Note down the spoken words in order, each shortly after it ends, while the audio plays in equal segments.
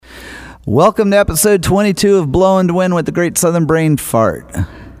Welcome to episode 22 of Blow and Win with the Great Southern Brain Fart.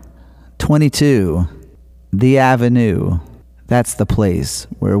 22, The Avenue. That's the place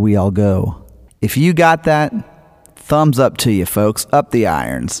where we all go. If you got that, thumbs up to you, folks. Up the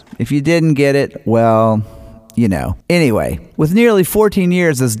irons. If you didn't get it, well, you know. Anyway, with nearly 14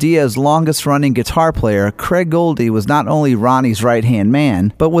 years as Dio's longest-running guitar player, Craig Goldy was not only Ronnie's right-hand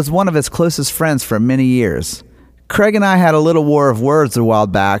man, but was one of his closest friends for many years. Craig and I had a little war of words a while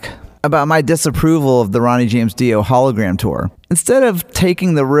back about my disapproval of the Ronnie James Dio hologram tour. Instead of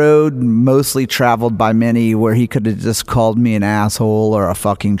taking the road mostly traveled by many where he could have just called me an asshole or a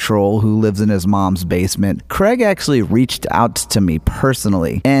fucking troll who lives in his mom's basement, Craig actually reached out to me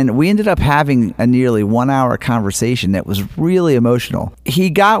personally, and we ended up having a nearly 1 hour conversation that was really emotional. He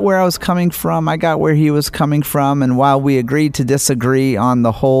got where I was coming from, I got where he was coming from, and while we agreed to disagree on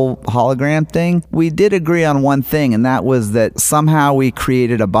the whole hologram thing, we did agree on one thing, and that was that somehow we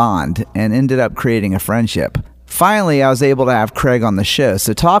created a bond and ended up creating a friendship. Finally, I was able to have Craig on the show,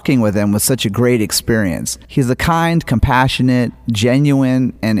 so talking with him was such a great experience. He's a kind, compassionate,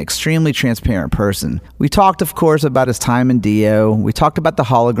 genuine, and extremely transparent person. We talked, of course, about his time in Dio. We talked about the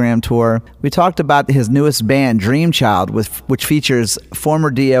hologram tour. We talked about his newest band, Dream Child, which features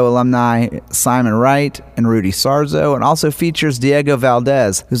former Dio alumni Simon Wright and Rudy Sarzo, and also features Diego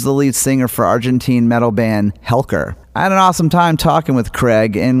Valdez, who's the lead singer for Argentine metal band Helker. I had an awesome time talking with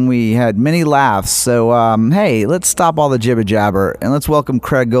Craig, and we had many laughs, so hey, let's stop all the jibber-jabber, and let's welcome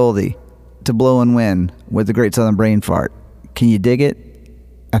Craig Goldy to Blow and Win with the Great Southern Brain Fart. Can you dig it?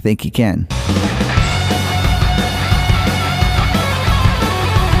 I think you can.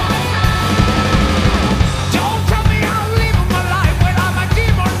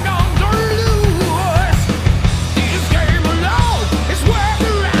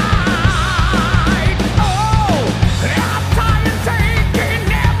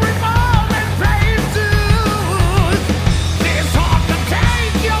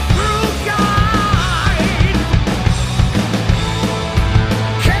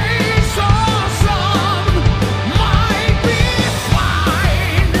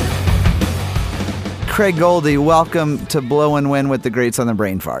 Craig Goldy, welcome to Blow and Win with the Great Southern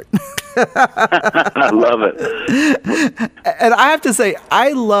Brain Fart. I love it. And I have to say,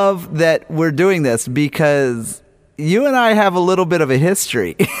 I love that we're doing this because you and I have a little bit of a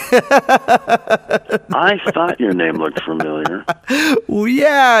history. I thought your name looked familiar. Well,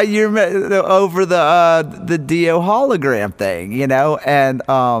 yeah, you're over the Dio hologram thing, you know? And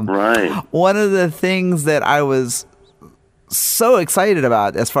right. One of the things that I was so excited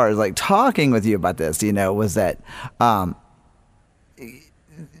about as far as like talking with you about this, you know, was that that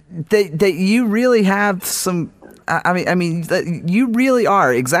you really have some I mean you really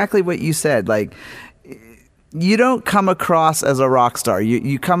are exactly what you said. Like, you don't come across as a rock star.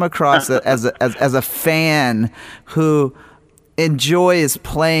 You come across as a fan who enjoys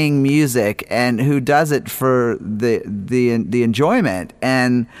playing music and who does it for the enjoyment.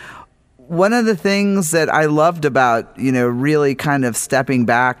 And one of the things that I loved about, you know, really kind of stepping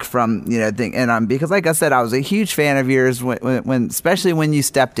back from, you know, because like I said, I was a huge fan of yours when especially when you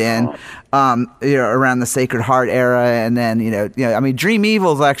stepped in, you know, around the Sacred Heart era, and then, you know, I mean, Dream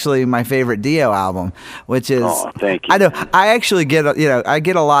Evil is actually my favorite Dio album, which is, thank you. I know I actually get, you know, I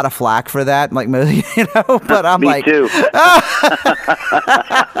get a lot of flack for that, like, you know, but I'm Me like, too.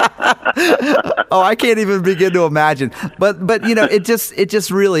 oh, I can't even begin to imagine. But you know, it just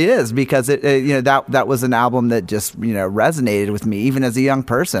really is, because it you know, that was an album that just, you know, resonated with me even as a young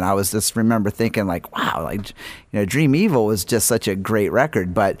person. I was just remember thinking like, wow, like, you know, Dream Evil was just such a great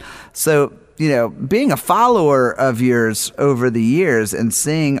record. But so, you know, being a follower of yours over the years and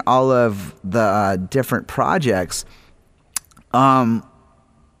seeing all of the different projects, I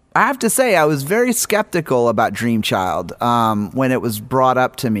have to say I was very skeptical about Dream Child when it was brought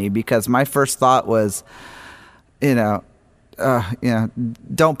up to me, because my first thought was, you know,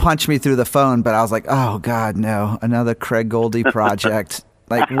 don't punch me through the phone. But I was like, oh God, no, another Craig Goldy project.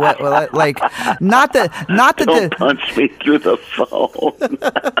 Like what? Like not that Don't punch me through the phone.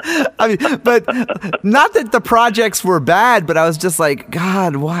 I mean, but not that the projects were bad, but I was just like,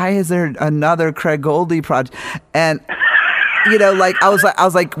 God, why is there another Craig Goldy project? And you know, like I was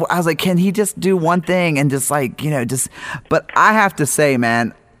like, can he just do one thing and just like, you know, just. But I have to say,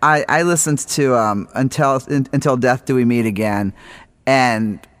 man, I listened to Until Death Do We Meet Again,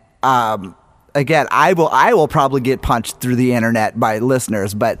 and again, I will probably get punched through the internet by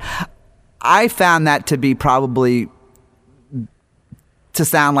listeners, but I found that to be probably to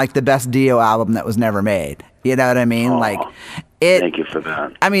sound like the best Dio album that was never made. You know what I mean? Oh, like it. Thank you for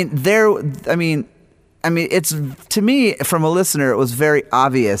that. I mean, I mean, it's, to me, from a listener, it was very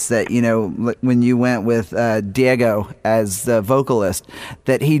obvious that, you know, when you went with Diego as the vocalist,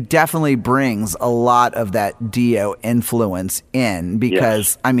 that he definitely brings a lot of that Dio influence in,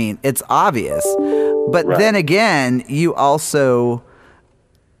 because, I mean, it's obvious. But then again, you also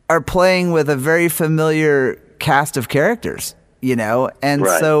are playing with a very familiar cast of characters, you know? And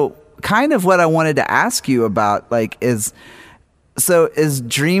so kind of what I wanted to ask you about, like, is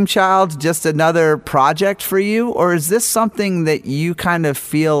Dream Child just another project for you, or is this something that you kind of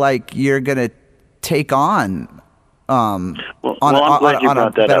feel like you're going to take on? I'm glad you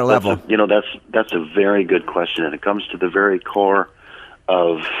brought that up. Level? That's a very good question, and it comes to the very core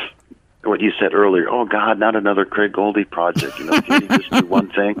of what you said earlier. Oh God, not another Craig Goldie project. You know, can you just do one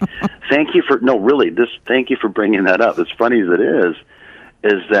thing? Thank you for Thank you for bringing that up. As funny as it is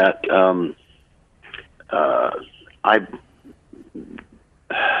that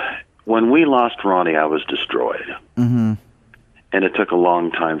when we lost Ronnie, I was destroyed, and it took a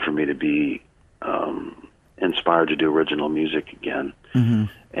long time for me to be inspired to do original music again.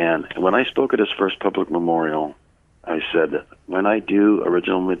 And when I spoke at his first public memorial, I said, when I do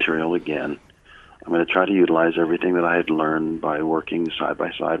original material again, I'm going to try to utilize everything that I had learned by working side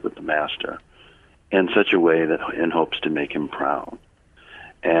by side with the master in such a way that in hopes to make him proud.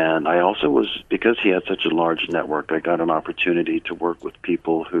 And I also was, because he had such a large network, I got an opportunity to work with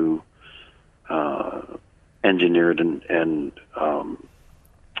people who engineered and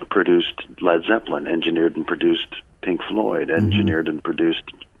produced Led Zeppelin, engineered and produced Pink Floyd, engineered and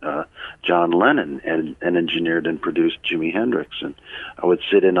produced John Lennon, and engineered and produced Jimi Hendrix. And I would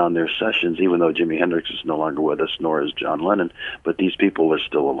sit in on their sessions, even though Jimi Hendrix is no longer with us, nor is John Lennon, but these people are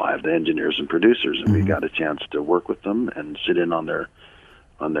still alive, the engineers and producers, and we got a chance to work with them and sit in on their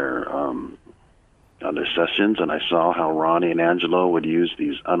sessions. And I saw how Ronnie and Angelo would use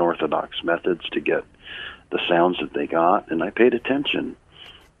these unorthodox methods to get the sounds that they got, and I paid attention.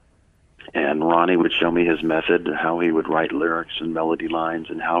 And Ronnie would show me his method, how he would write lyrics and melody lines,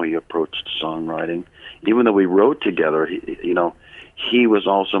 and how he approached songwriting. Even though we wrote together, he was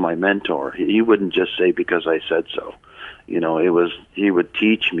also my mentor. He wouldn't just say because I said so. He would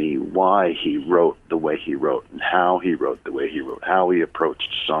teach me why he wrote the way he wrote, and how he wrote the way he wrote, how he approached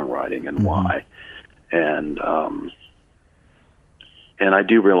songwriting, and why. And I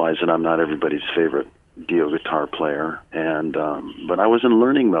do realize that I'm not everybody's favorite Dio guitar player, and but I was in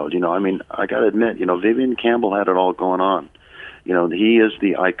learning mode. I got to admit, Vivian Campbell had it all going on. He is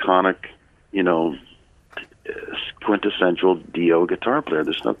the iconic, quintessential Dio guitar player.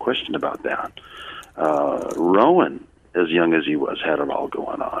 There's no question about that. Rowan, as young as he was, had it all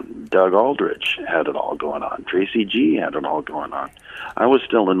going on. Doug Aldrich had it all going on. Tracy G had it all going on. I was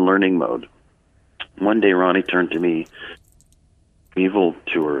still in learning mode. One day, Ronnie turned to me, Evil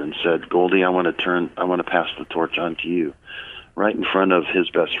tour, and said, "Goldie, I want to pass the torch on to you," right in front of his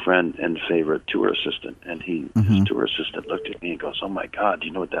best friend and favorite tour assistant. And his tour assistant looked at me and goes, "Oh my God, do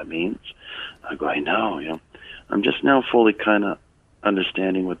you know what that means?" I go, "I know. I'm just now fully kind of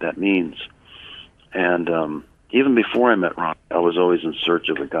understanding what that means." And even before I met Ronnie, I was always in search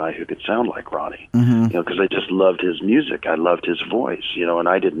of a guy who could sound like Ronnie, because I just loved his music. I loved his voice, and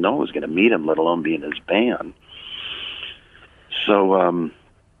I didn't know I was going to meet him, let alone be in his band. So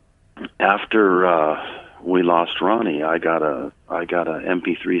after we lost Ronnie, I got a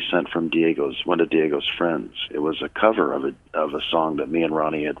MP3 sent from one of Diego's friends. It was a cover of a song that me and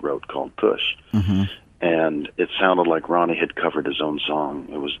Ronnie had wrote called Push. And it sounded like Ronnie had covered his own song.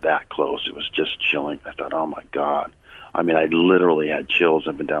 It was that close. It was just chilling. I thought, oh my God. I mean, I literally had chills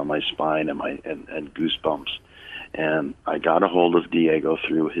up and down my spine and goosebumps. And I got a hold of Diego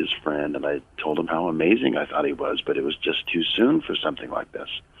through his friend, and I told him how amazing I thought he was, but it was just too soon for something like this.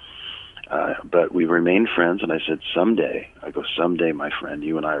 But we remained friends, and I said, someday, my friend,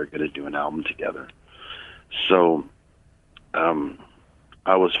 you and I are going to do an album together. So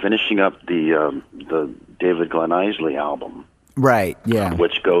I was finishing up the David Glenn Isley album. Right, yeah.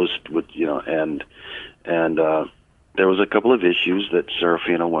 Which goes with, and there was a couple of issues that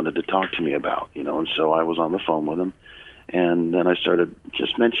Serafino wanted to talk to me about, and so I was on the phone with him, and then I started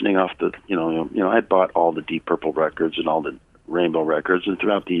just mentioning off I had bought all the Deep Purple records and all the Rainbow records, and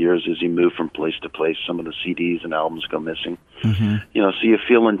throughout the years, as you move from place to place, some of the CDs and albums go missing. So you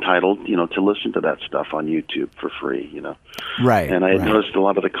feel entitled, to listen to that stuff on YouTube for free, Right. And I had noticed a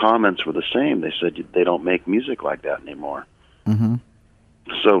lot of the comments were the same. They said they don't make music like that anymore.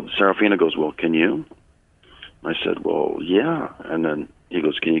 So Serafino goes, "Well, can you?" I said, "Well, yeah." And then he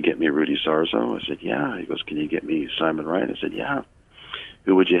goes, "Can you get me Rudy Sarzo?" I said, "Yeah." He goes, "Can you get me Simon Wright?" I said, "Yeah."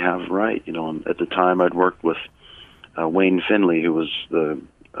 "Who would you have write?" And at the time I'd worked with Wayne Finley, who was the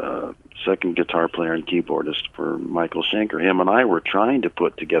second guitar player and keyboardist for Michael Schenker. Him and I were trying to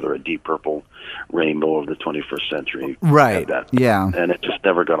put together a Deep Purple Rainbow of the 21st century. Right. Yeah. And it just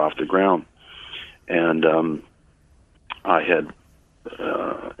never got off the ground. And I had,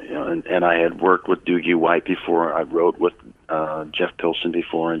 and I had worked with Doogie White before. I wrote with Jeff Pilson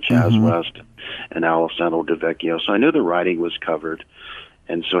before, and Chaz West, and Alessandro DeVecchio. So I knew the writing was covered.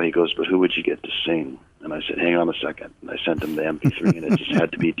 And so he goes, "But who would you get to sing?" And I said, "Hang on a second." And I sent him the MP3, and it just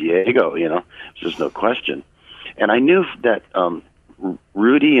had to be Diego, There's no question. And I knew that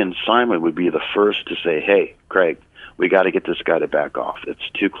Rudy and Simon would be the first to say, "Hey, Craig, we got to get this guy to back off. It's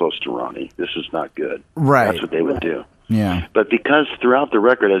too close to Ronnie. This is not good." Right. That's what they would do. Yeah. But because throughout the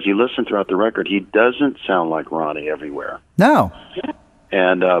record, as you listen throughout the record, he doesn't sound like Ronnie everywhere. No.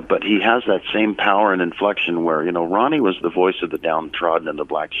 And but he has that same power and inflection where, Ronnie was the voice of the downtrodden and the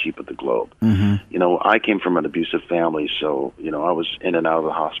black sheep of the globe. I came from an abusive family, so, I was in and out of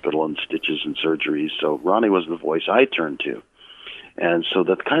the hospital and stitches and surgeries. So Ronnie was the voice I turned to. And so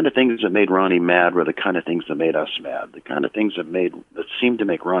the kind of things that made Ronnie mad were the kind of things that made us mad. The kind of things that seemed to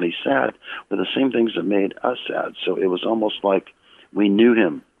make Ronnie sad were the same things that made us sad. So it was almost like we knew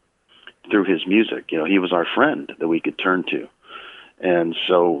him through his music. He was our friend that we could turn to. And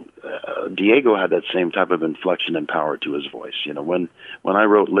so Diego had that same type of inflection and power to his voice. When I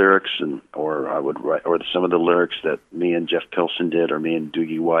wrote lyrics or I would write, or some of the lyrics that me and Jeff Pilson did, or me and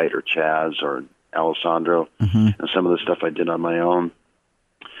Doogie White, or Chaz, or Alessandro, and some of the stuff I did on my own,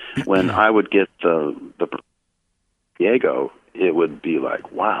 when I would get the Diego, it would be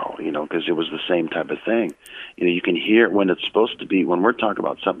like, wow, because it was the same type of thing. You can hear when it's supposed to be, when we're talking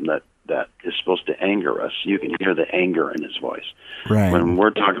about something that is supposed to anger us, you can hear the anger in his voice. Right. When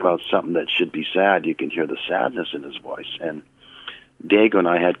we're talking about something that should be sad, you can hear the sadness in his voice. And Diego and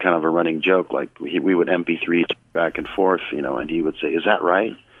I had kind of a running joke, like we would MP3 back and forth, and he would say, "Is that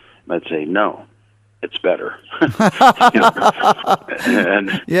right?" And I'd say, "No, it's better."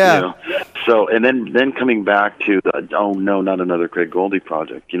 And yeah. So, and then coming back to the "Oh no, not another Craig Goldie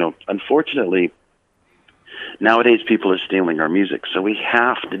project." Unfortunately, nowadays people are stealing our music, so we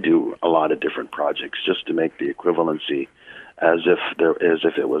have to do a lot of different projects just to make the equivalency as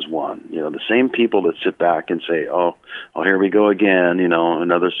if it was one. The same people that sit back and say, "Oh, here we go again,"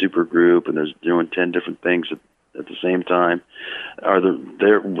 another super group, and there's doing 10 different things at the same time,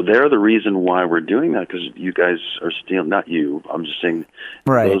 they're the reason why we're doing that, because you guys are stealing. Not you. I'm just saying,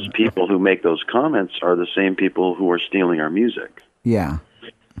 right. Those people who make those comments are the same people who are stealing our music. Yeah.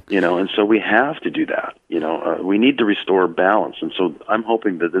 And so we have to do that. We need to restore balance. And so I'm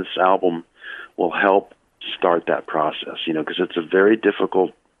hoping that this album will help start that process, because it's a very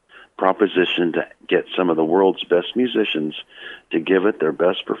difficult proposition to get some of the world's best musicians to give it their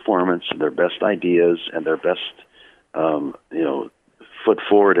best performance, their best ideas, and their best, foot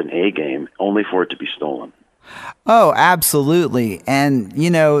forward and A game, only for it to be stolen. Oh, absolutely. And,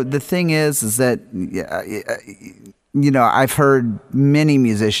 the thing is that, I've heard many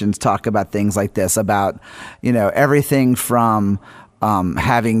musicians talk about things like this, about, everything from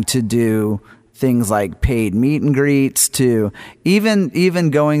having to do things like paid meet and greets to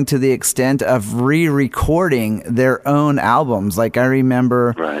even going to the extent of re-recording their own albums. Like I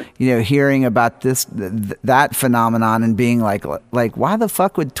remember, right. Hearing about that phenomenon and being like, why the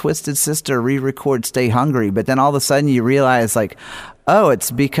fuck would Twisted Sister re-record Stay Hungry? But then all of a sudden you realize, like, oh, it's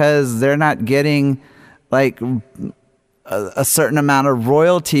because they're not getting like a certain amount of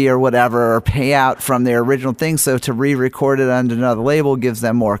royalty or whatever, or payout from their original thing. So to re-record it under another label gives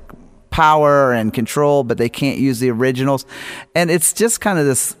them more power and control, but they can't use the originals. And it's just kind of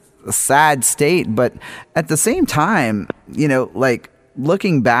this sad state. But at the same time, like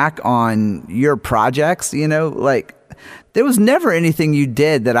looking back on your projects, like there was never anything you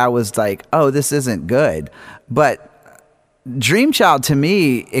did that I was like, oh, this isn't good. But Dream Child to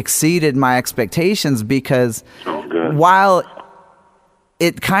me exceeded my expectations, because while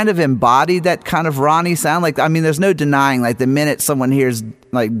it kind of embodied that kind of Ronnie sound, like, I mean, there's no denying, like, the minute someone hears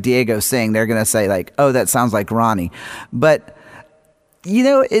like Diego sing, they're going to say like, oh, that sounds like Ronnie. But,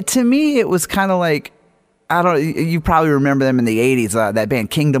 to me, it was kind of like, you probably remember them in the 80s, that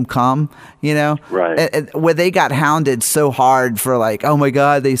band Kingdom Come, right. Where they got hounded so hard for like, oh my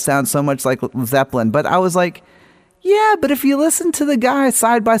God, they sound so much like Zeppelin. But I was like, yeah, but if you listen to the guy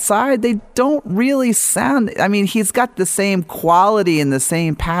side by side, they don't really sound, I mean, he's got the same quality and the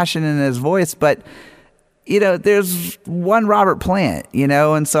same passion in his voice, but, there's one Robert Plant,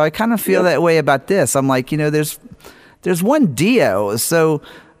 and so I kind of feel that way about this. I'm like, there's one Dio. So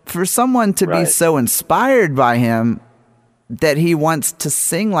for someone to be so inspired by him that he wants to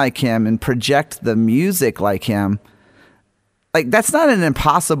sing like him and project the music like him, like, that's not an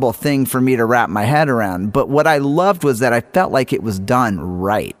impossible thing for me to wrap my head around. But what I loved was that I felt like it was done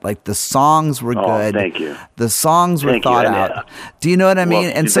right. Like, the songs were good. Thank you. The songs were thought out. Do you know what I mean?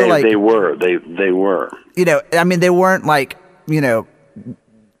 Well, and so, like, they were. You know, I mean, they weren't like, you know,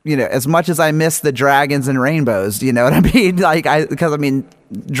 as much as I miss the Dragons and Rainbows, you know what I mean? Like, because I mean,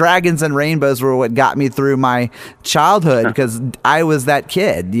 Dragons and Rainbows were what got me through my childhood, because I was that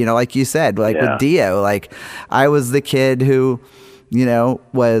kid, you know, like you said, like with Dio, like I was the kid who, you know,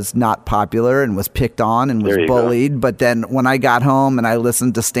 was not popular and was picked on and was bullied. But then when I got home and I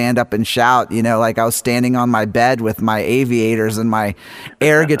listened to Stand Up and Shout, you know, like I was standing on my bed with my aviators and my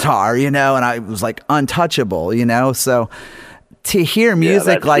air guitar, you know, and I was like untouchable, you know, so to hear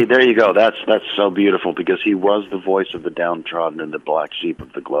music like... See, there you go. That's so beautiful, because he was the voice of the downtrodden and the black sheep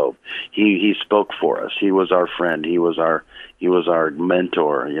of the globe. He spoke for us. He was our friend. He was our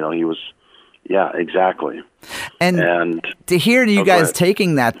mentor. You know, he was... Yeah, exactly. And to hear you guys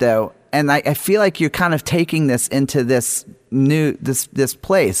taking that, though, and I feel like you're kind of taking this into this new this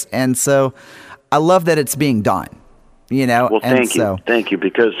place, and so I love that it's being done. You know, well, thank you,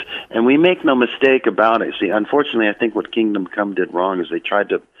 because, and we make no mistake about it. See, unfortunately, I think what Kingdom Come did wrong is they tried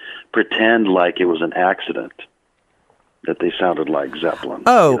to pretend like it was an accident that they sounded like Zeppelin.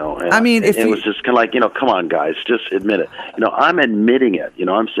 Oh, you know? I mean, it was just kind of like, you know, come on, guys, just admit it. You know, I'm admitting it. You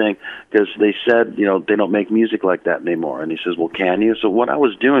know, I'm saying, because they said, you know, they don't make music like that anymore. And he says, well, can you? So what I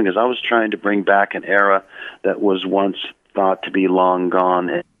was doing is I was trying to bring back an era that was once thought to be long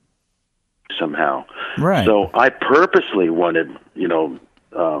gone somehow. Right. So I purposely wanted, you know,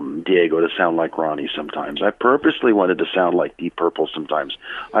 Diego to sound like Ronnie sometimes. I purposely wanted to sound like Deep Purple sometimes.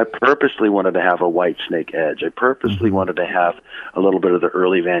 I purposely wanted to have a White Snake edge. I purposely wanted to have a little bit of the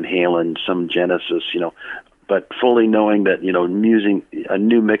early Van Halen, some Genesis, you know, but fully knowing that, you know, using a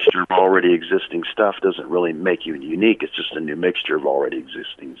new mixture of already existing stuff doesn't really make you unique. It's just a new mixture of already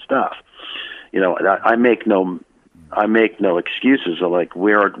existing stuff. You know, I make no excuses. Like,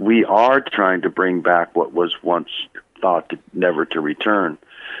 we are trying to bring back what was once thought never to return,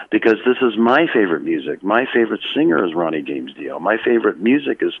 because this is my favorite music. My favorite singer is Ronnie James Dio. My favorite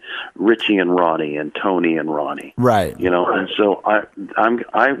music is Richie and Ronnie and Tony and Ronnie. Right. You know, and so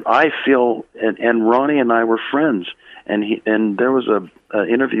I feel, and Ronnie and I were friends, and there was a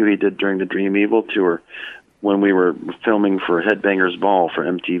interview he did during the Dream Evil tour when we were filming for Headbangers Ball for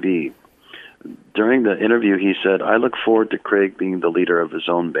MTV. During the interview, he said, I look forward to Craig being the leader of his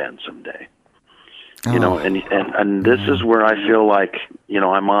own band someday. You know, and this is where I feel like, you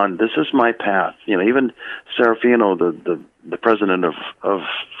know, I'm on, this is my path. You know, even Serafino, the president of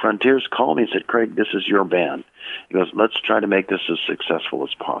Frontiers, called me and said, Craig, this is your band. He goes, let's try to make this as successful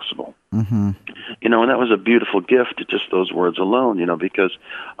as possible. Mm-hmm. You know, and that was a beautiful gift, just those words alone, you know, because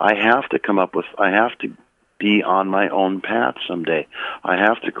I have to be on my own path someday. I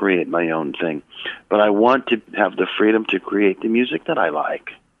have to create my own thing. But I want to have the freedom to create the music that I like.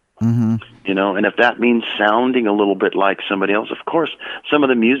 Mm-hmm. You know, and if that means sounding a little bit like somebody else, of course, some of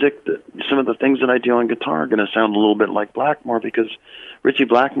the things that I do on guitar are going to sound a little bit like Blackmore, because Richie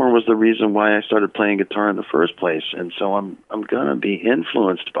Blackmore was the reason why I started playing guitar in the first place, and so I'm going to be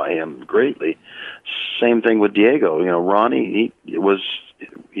influenced by him greatly. Same thing with Diego. You know, Ronnie, he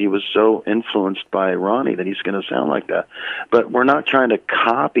was so influenced by Ronnie that he's going to sound like that. But we're not trying to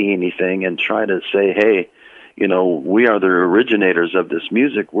copy anything and try to say, hey, you know, we are the originators of this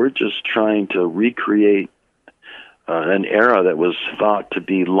music. We're just trying to recreate an era that was thought to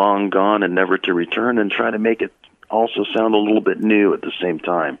be long gone and never to return, and try to make it also sound a little bit new at the same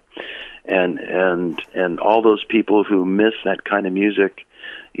time. And all those people who miss that kind of music,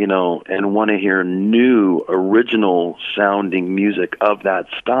 you know, and want to hear new, original sounding music of that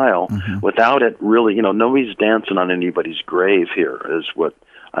style, without it really, you know, nobody's dancing on anybody's grave here, is what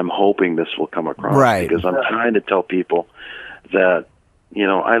I'm hoping this will come across. Right. Because I'm trying to tell people that, you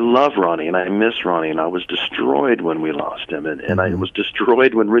know, I love Ronnie and I miss Ronnie, and I was destroyed when we lost him, and I was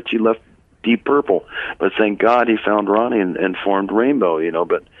destroyed when Richie left Deep Purple, but thank God he found Ronnie and formed Rainbow, you know.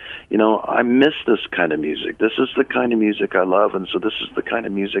 But, you know, I miss this kind of music. This is the kind of music I love, and so this is the kind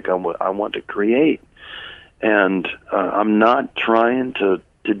of music I want to create. And I'm not trying to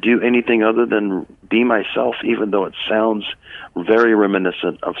do anything other than be myself, even though it sounds very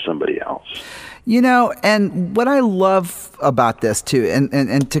reminiscent of somebody else. You know, and what I love about this too,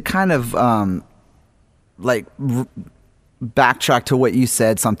 and to kind of backtrack to what you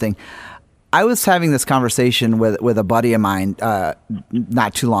said, something. I was having this conversation with a buddy of mine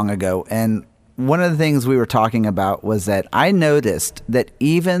not too long ago, and one of the things we were talking about was that I noticed that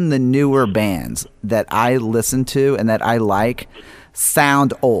even the newer bands that I listen to and that I like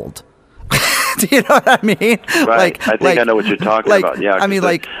sound old. Do you know what I mean? Right. I think I know what you're talking about. Yeah. I mean,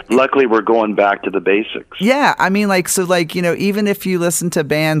 luckily we're going back to the basics. Yeah. I mean, even if you listen to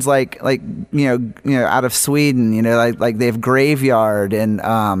bands like, out of Sweden, like they have Graveyard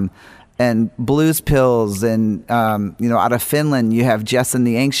and Blues Pills, and out of Finland you have Jess and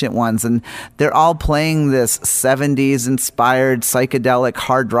the Ancient Ones, and they're all playing this 70s inspired psychedelic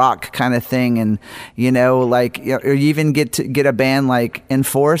hard rock kind of thing. And or you even get a band like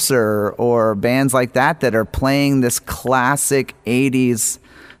Enforcer or bands like that are playing this classic 80s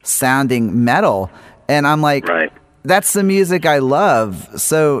sounding metal, and I'm like, right, that's the music I love.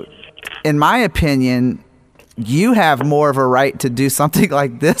 So in my opinion, you have more of a right to do something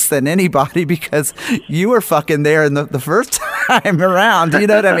like this than anybody, because you were fucking there in the first time around. You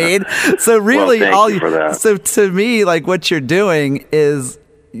know what I mean? So really, so to me, like, what you're doing is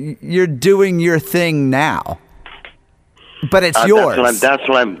you're doing your thing now, but it's yours. That's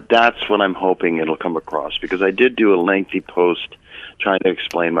what I'm hoping it'll come across, because I did do a lengthy post trying to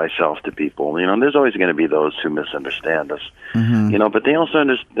explain myself to people. There's always going to be those who misunderstand us. Mm-hmm. But they also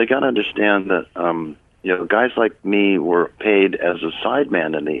they got to understand that. Guys like me were paid as a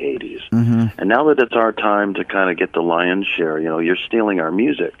sideman in the 80s. Mm-hmm. And now that it's our time to kind of get the lion's share, you're stealing our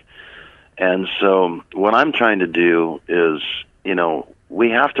music. And so what I'm trying to do is, we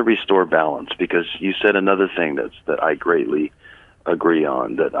have to restore balance, because you said another thing that I greatly agree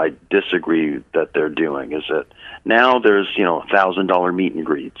on, that I disagree that they're doing, is that now there's, $1,000 meet and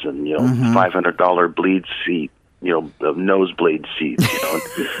greets and, mm-hmm. $500 bleed seat, nosebleed seats.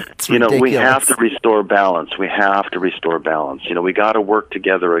 We have to restore balance. We got to work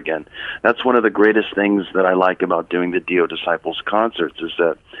together again. That's one of the greatest things that I like about doing the Dio Disciples concerts, is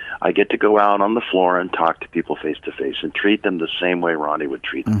that I get to go out on the floor and talk to people face to face and treat them the same way Ronnie would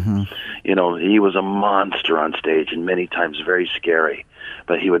treat them. Mm-hmm. He was a monster on stage, and many times very scary,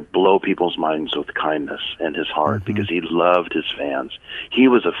 but he would blow people's minds with kindness and his heart, mm-hmm. because he loved his fans. He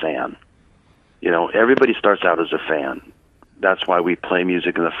was a fan. Everybody starts out as a fan. That's why we play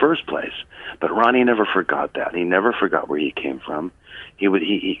music in the first place. But Ronnie never forgot that. He never forgot where he came from.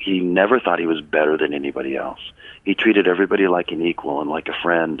 He never thought he was better than anybody else. He treated everybody like an equal and like a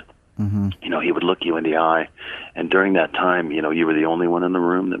friend. Mm-hmm. He would look you in the eye, and during that time, you were the only one in the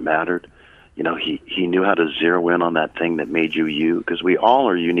room that mattered. He knew how to zero in on that thing that made you, because we all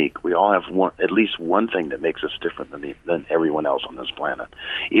are unique. We all have at least one thing that makes us different than everyone else on this planet.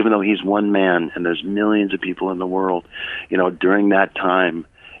 Even though he's one man and there's millions of people in the world, during that time,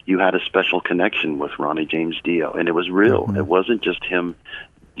 you had a special connection with Ronnie James Dio, and it was real. Mm-hmm. It wasn't just him,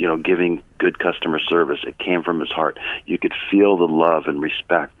 giving good customer service. It came from his heart. You could feel the love and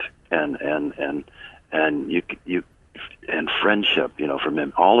respect and friendship, from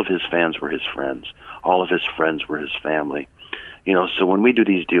him. All of his fans were his friends. All of his friends were his family. So when we do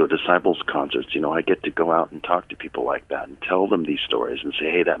these Dio Disciples concerts, I get to go out and talk to people like that and tell them these stories and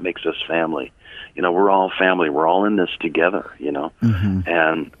say, hey, that makes us family. We're all family. We're all in this together,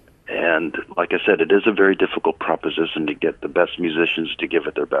 Mm-hmm. And like I said, it is a very difficult proposition to get the best musicians to give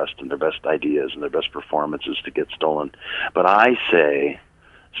it their best, and their best ideas and their best performances to get stolen. But I say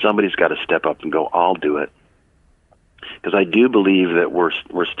somebody's got to step up and go, I'll do it. Because I do believe that we're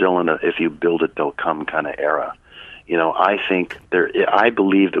still in a if you build it, they'll come kind of era. I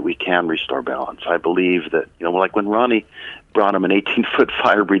believe that we can restore balance. I believe that, like when Ronnie brought him an 18-foot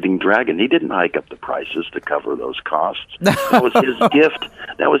fire-breathing dragon, he didn't hike up the prices to cover those costs. That was his gift.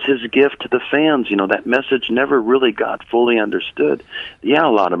 That was his gift to the fans. That message never really got fully understood. Yeah,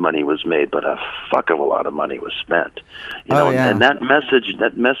 a lot of money was made, but a fuck of a lot of money was spent. And that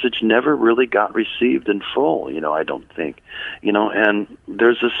message never really got received in full, I don't think. And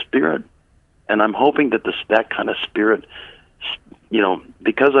there's a spirit. And I'm hoping that that kind of spirit,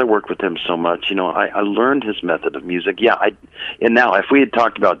 because I worked with him so much, I learned his method of music. And now if we had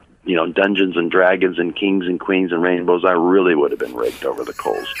talked about, Dungeons and Dragons and Kings and Queens and Rainbows, I really would have been raked over the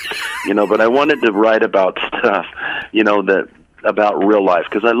coals. But I wanted to write about stuff, about real life,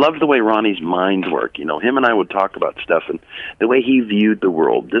 because I loved the way Ronnie's mind worked. Him and I would talk about stuff and the way he viewed the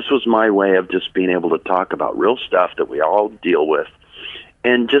world. This was my way of just being able to talk about real stuff that we all deal with.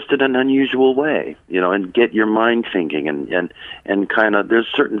 And just in an unusual way, and get your mind thinking, and kind of, there's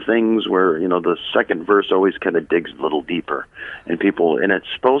certain things where, the second verse always kind of digs a little deeper, and it's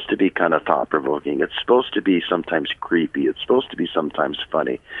supposed to be kind of thought-provoking. It's supposed to be sometimes creepy. It's supposed to be sometimes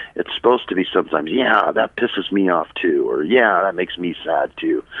funny. It's supposed to be sometimes, yeah, that pisses me off too, or yeah, that makes me sad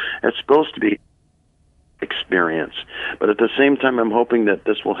too. It's supposed to be experience. But at the same time, I'm hoping that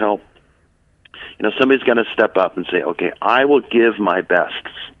this will help. Somebody's going to step up and say, okay, I will give my best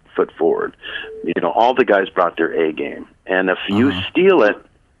foot forward. All the guys brought their A game. And if you steal it,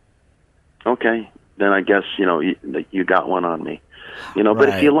 Okay, then I guess you got one on me. But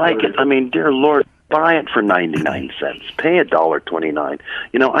if Right. you like it, I mean, dear Lord, buy it for 99 cents. Pay $1.29.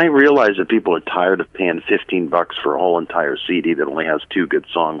 I realize that people are tired of paying $15 for a whole entire CD that only has 2 good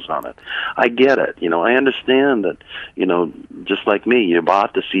songs on it. I get it. I understand that. Just like me, you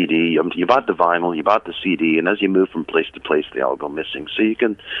bought the CD, you bought the vinyl, you bought the CD, and as you move from place to place, they all go missing. So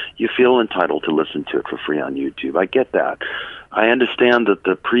you feel entitled to listen to it for free on YouTube. I get that. I understand that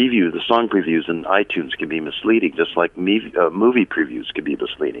the song previews in iTunes can be misleading, just like movie previews can be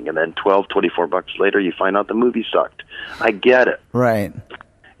misleading. And then $24 later, you find out the movie sucked. I get it. Right.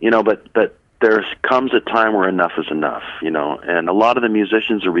 But there comes a time where enough is enough, and a lot of the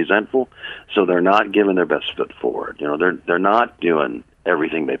musicians are resentful, so they're not giving their best foot forward. They're not doing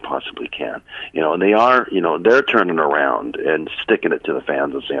everything they possibly can, and they are, they're turning around and sticking it to the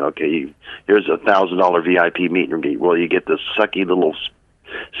fans and saying, okay, here's $1,000 VIP meet and greet. Well, you get this sucky little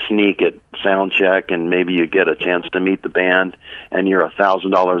sneak at sound check, and maybe you get a chance to meet the band, and you're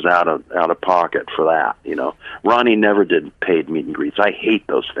 $1,000 out of pocket for that. Ronnie never did paid meet and greets. I hate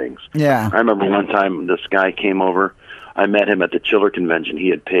those things. Yeah. I remember one time this guy came over. I met him at the Chiller convention. He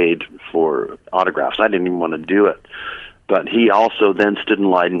had paid for autographs. I didn't even want to do it. But he also then stood in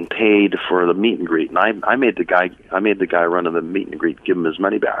line and paid for the meet and greet, and I made the guy running the meet and greet give him his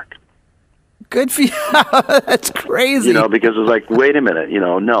money back. Good for you. That's crazy. Because it's like, wait a minute,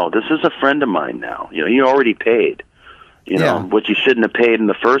 no, this is a friend of mine now. You already paid, which you shouldn't have paid in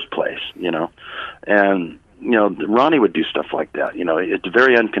the first place, and Ronnie would do stuff like that. It's a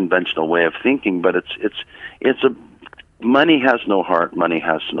very unconventional way of thinking, but it's money has no heart, money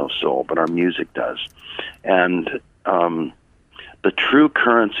has no soul, but our music does, and the true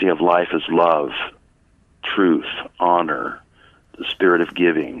currency of life is love, truth, honor, the spirit of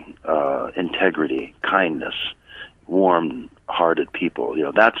giving, integrity, kindness, warm-hearted people.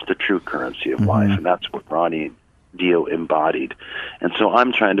 That's the true currency of life, and that's what Ronnie Dio embodied. And so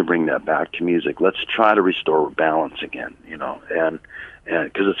I'm trying to bring that back to music. Let's try to restore balance again, and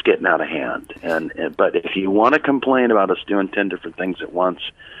because it's getting out of hand. But if you want to complain about us doing 10 different things at once,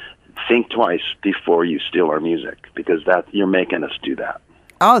 think twice before you steal our music, because you're making us do that.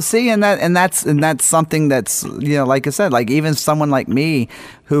 Oh, see, and that's something that's, like I said, like even someone like me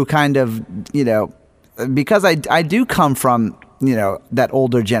who kind of, because I do come from, that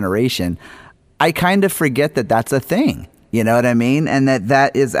older generation, I kind of forget that that's a thing. You know what I mean? And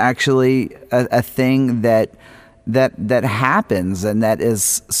that is actually a thing that happens, and that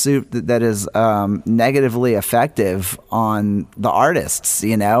is negatively effective on the artists,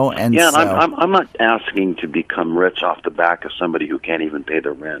 And yeah, so, I'm not asking to become rich off the back of somebody who can't even pay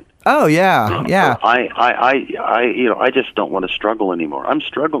their rent. Oh yeah, yeah. I just don't want to struggle anymore. I'm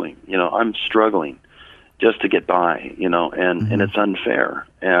struggling. I'm struggling just to get by. And it's unfair.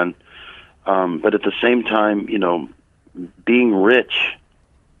 And but at the same time, being rich.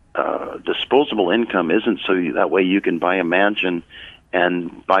 Disposable income isn't so that way you can buy a mansion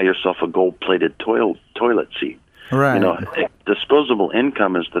and buy yourself a gold-plated toilet seat. Right. Disposable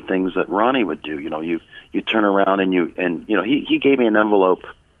income is the things that Ronnie would do. You turn around and he gave me an envelope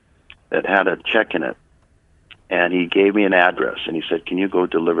that had a check in it, and he gave me an address, and he said, "Can you go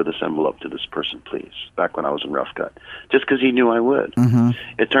deliver this envelope to this person, please?" Back when I was in Rough Cut, just because he knew I would. Mm-hmm.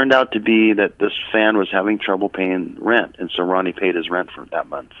 It turned out to be that this fan was having trouble paying rent, and so Ronnie paid his rent for that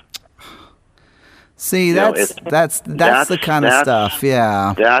month. See, that's the kind of stuff.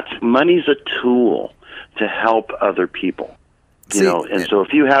 Yeah, money's a tool to help other people. So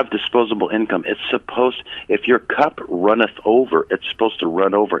if you have disposable income, if your cup runneth over, it's supposed to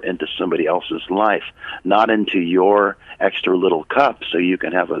run over into somebody else's life, not into your extra little cup so you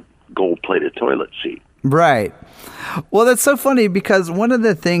can have a gold-plated toilet seat. Right. Well, that's so funny, because one of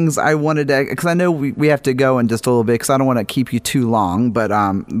the things I wanted to, because I know we have to go in just a little bit, because I don't want to keep you too long.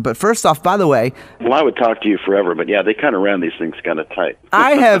 But first off, by the way, well, I would talk to you forever, but yeah, they kind of ran these things kind of tight.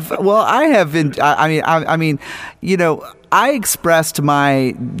 I expressed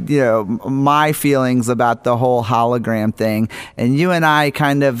my feelings about the whole hologram thing, and you and I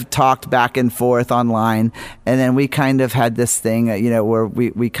kind of talked back and forth online, and then we kind of had this thing, where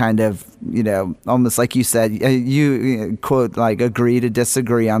we kind of, almost like you said, you quote, like, agree to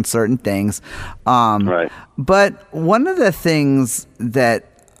disagree on certain things. Right. But one of the things that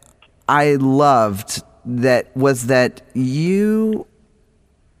I loved was that you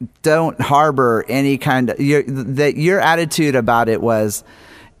don't harbor any kind of your attitude about it was,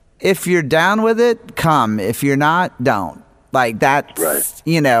 if you're down with it, come. If you're not, don't. Like that's Right.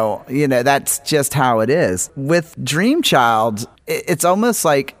 you know that's just how it is. With Dream Child, it's almost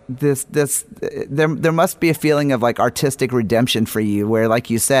like this there must be a feeling of like artistic redemption for you, where like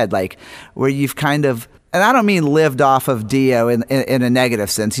you said, like where you've kind of, and I don't mean lived off of Dio in a negative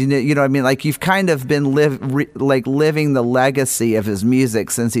sense. You know what I mean? Like you've kind of been living the legacy of his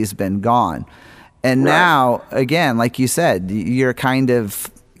music since he's been gone. And Right. now, again, like you said, you're kind of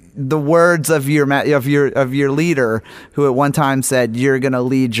the words of your leader, who at one time said you're going to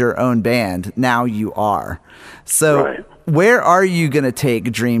lead your own band. Now you are. So Right. where are you going to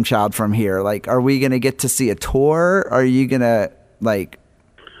take Dream Child from here? Like, are we going to get to see a tour? Are you going to like?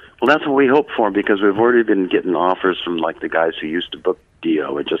 Well, that's what we hope for, because we've already been getting offers from like the guys who used to book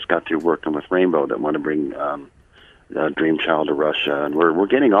Dio. We just got through working with Rainbow that want to bring Dream Child to Russia, and we're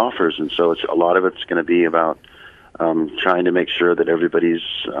getting offers, and so a lot of it's going to be about trying to make sure that everybody's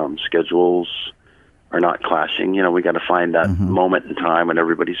schedules are not clashing. You know, we got to find that moment in time when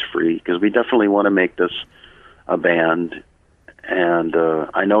everybody's free, because we definitely want to make this a band. And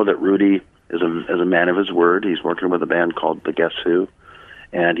I know that Rudy is a man of his word. He's working with a band called The Guess Who,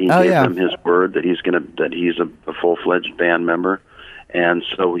 and he gave them his word that he's a full-fledged band member. And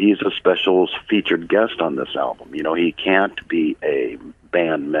so he's a special featured guest on this album. You know, he can't be a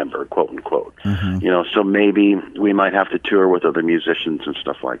band member, quote unquote. You know, so maybe we might have to tour with other musicians and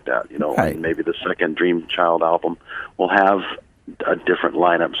stuff like that. You know, Right. and maybe the second Dream Child album will have a different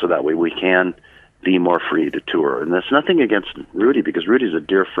lineup, so that way we can be more free to tour. And that's nothing against Rudy, because Rudy's a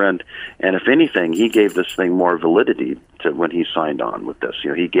dear friend, and if anything, he gave this thing more validity to when he signed on with this.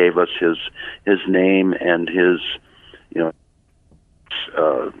 You know, he gave us his name and his, you know,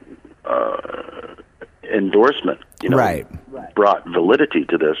 endorsement, you know, Right. brought validity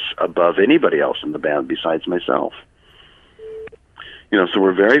to this above anybody else in the band besides myself. You know, so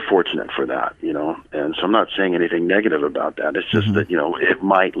we're very fortunate for that, you know, and so I'm not saying anything negative about that. It's just that, you know, it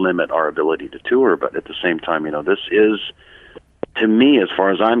might limit our ability to tour, but at the same time, you know, this is, to me, as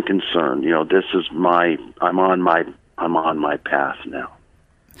far as I'm concerned, you know, this is I'm on my path now.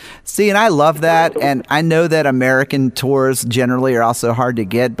 See, and I love that, and I know that American tours generally are also hard to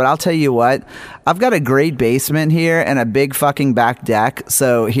get, but I'll tell you what, I've got a great basement here and a big fucking back deck,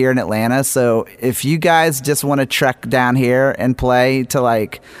 so here in Atlanta, so if you guys just want to trek down here and play to,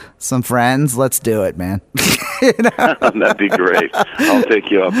 like, some friends, let's do it, man. You know? That'd be great. I'll take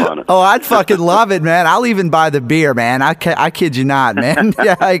you up on it. Oh, I'd fucking love it, man. I'll even buy the beer, man. I kid you not, man.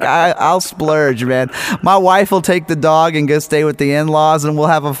 Yeah, like, I'll splurge, man. My wife will take the dog and go stay with the in-laws, and we'll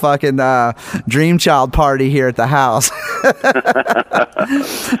have a fucking Dream Child party here at the house.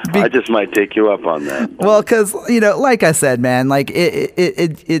 I just might take you up on that. Well, because, you know, like I said, man, like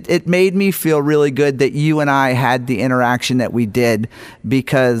it made me feel really good that you and I had the interaction that we did,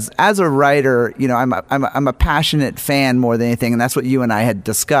 because as a writer, you know, I'm a passionate fan more than anything, and that's what you and I had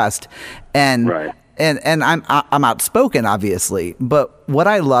discussed. And Right. and I'm outspoken, obviously, but what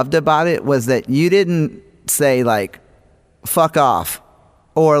I loved about it was that you didn't say like fuck off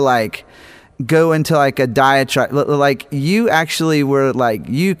or like go into like a diatribe. Like you actually were like,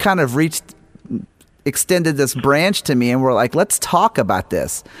 you kind of extended this branch to me and were like, let's talk about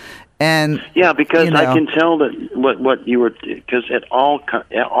this. And yeah, because you know, I can tell that what you were, because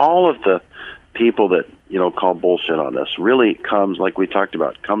all of the people that, you know, call bullshit on this really comes, like we talked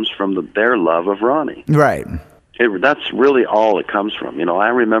about, comes from their love of Ronnie. right. That's really all it comes from. You know, I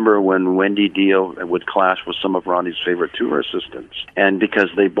remember when Wendy Dio would clash with some of Ronnie's favorite tour assistants, and because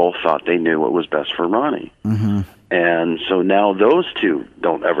they both thought they knew what was best for Ronnie. And so now those two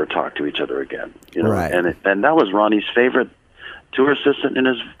don't ever talk to each other again. You know, Right. and that was Ronnie's favorite tour assistant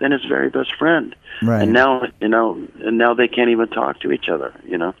and his very best friend. Right. And now, you know, they can't even talk to each other,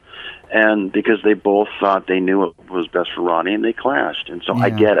 you know. And because they both thought they knew what was best for Ronnie, and they clashed. And so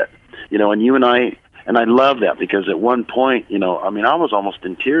I get it. You know, and you and I love that, because at one point, you know, I mean, I was almost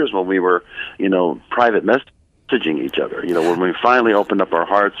in tears when we were, you know, private messaging each other, you know, when we finally opened up our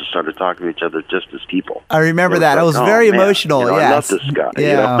hearts and started talking to each other just as people. I remember It that. It was like, very man, emotional. you know, Yes. I love this guy. Yeah.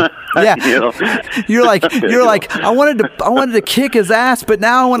 You know? Yeah. You know? You're like, I wanted to kick his ass, but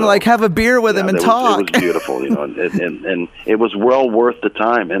now I want to like have a beer with him and talk. It was beautiful, you know, and it was well worth the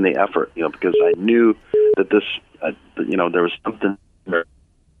time and the effort, you know, because I knew that this, you know, there was something where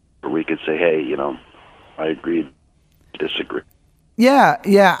we could say, hey, you know, I agree, disagree.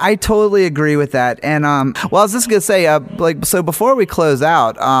 Yeah, I totally agree with that. And well, I was just gonna say, like, so before we close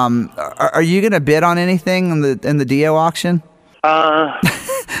out, are you gonna bid on anything in the Dio auction? No,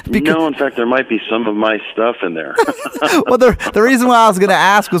 in fact, there might be some of my stuff in there. Well, the reason why I was gonna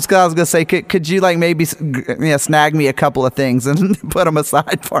ask was because I was gonna say, could you like maybe snag me a couple of things and put them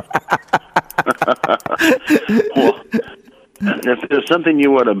aside for? If there's something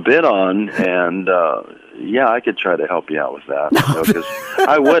you want to bid on, and yeah, I could try to help you out with that. Because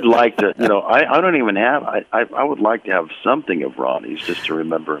I would like to. I don't even have. I would like to have something of Ronnie's just to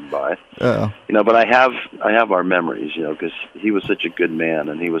remember him by. Oh. But I have our memories. Because he was such a good man,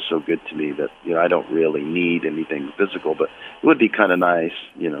 and he was so good to me that I don't really need anything physical, but it would be kind of nice.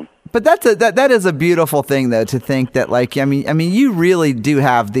 But that is a beautiful thing, though, to think that, like, I mean, you really do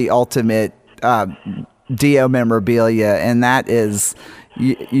have the ultimate Dio memorabilia, and that is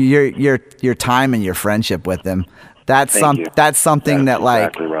your time and your friendship with him. That's something that's that, like,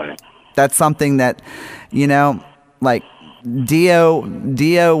 exactly right. That's something that, like,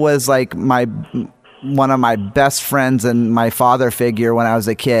 Dio was like one of my best friends and my father figure when I was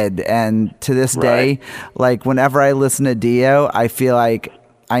a kid, and to this day, like, whenever I listen to Dio, I feel like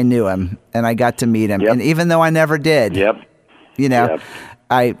I knew him and I got to meet him. Yep. And even though I never did, Yep. you said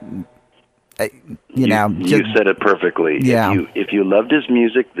it perfectly. Yeah. If you loved his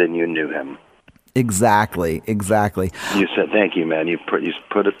music, then you knew him. Exactly. You said, thank you, man. You put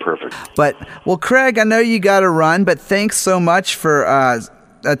it perfect. But, well, Craig, I know you got to run, but thanks so much for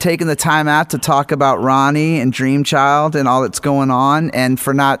taking the time out to talk about Ronnie and Dream Child and all that's going on, and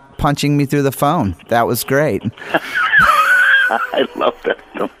for not punching me through the phone. That was great. I love that.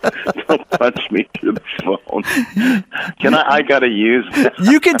 Don't punch me through the phone. I got to use that.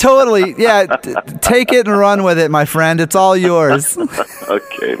 You can totally, take it and run with it, my friend. It's all yours.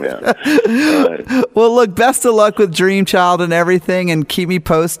 Okay, man. All right. Well, look, best of luck with Dream Child and everything, and keep me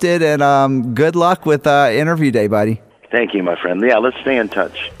posted, and good luck with interview day, buddy. Thank you, my friend. Yeah, let's stay in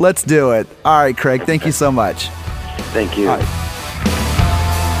touch. Let's do it. All right, Craig. Thank you so much. Thank you. All right.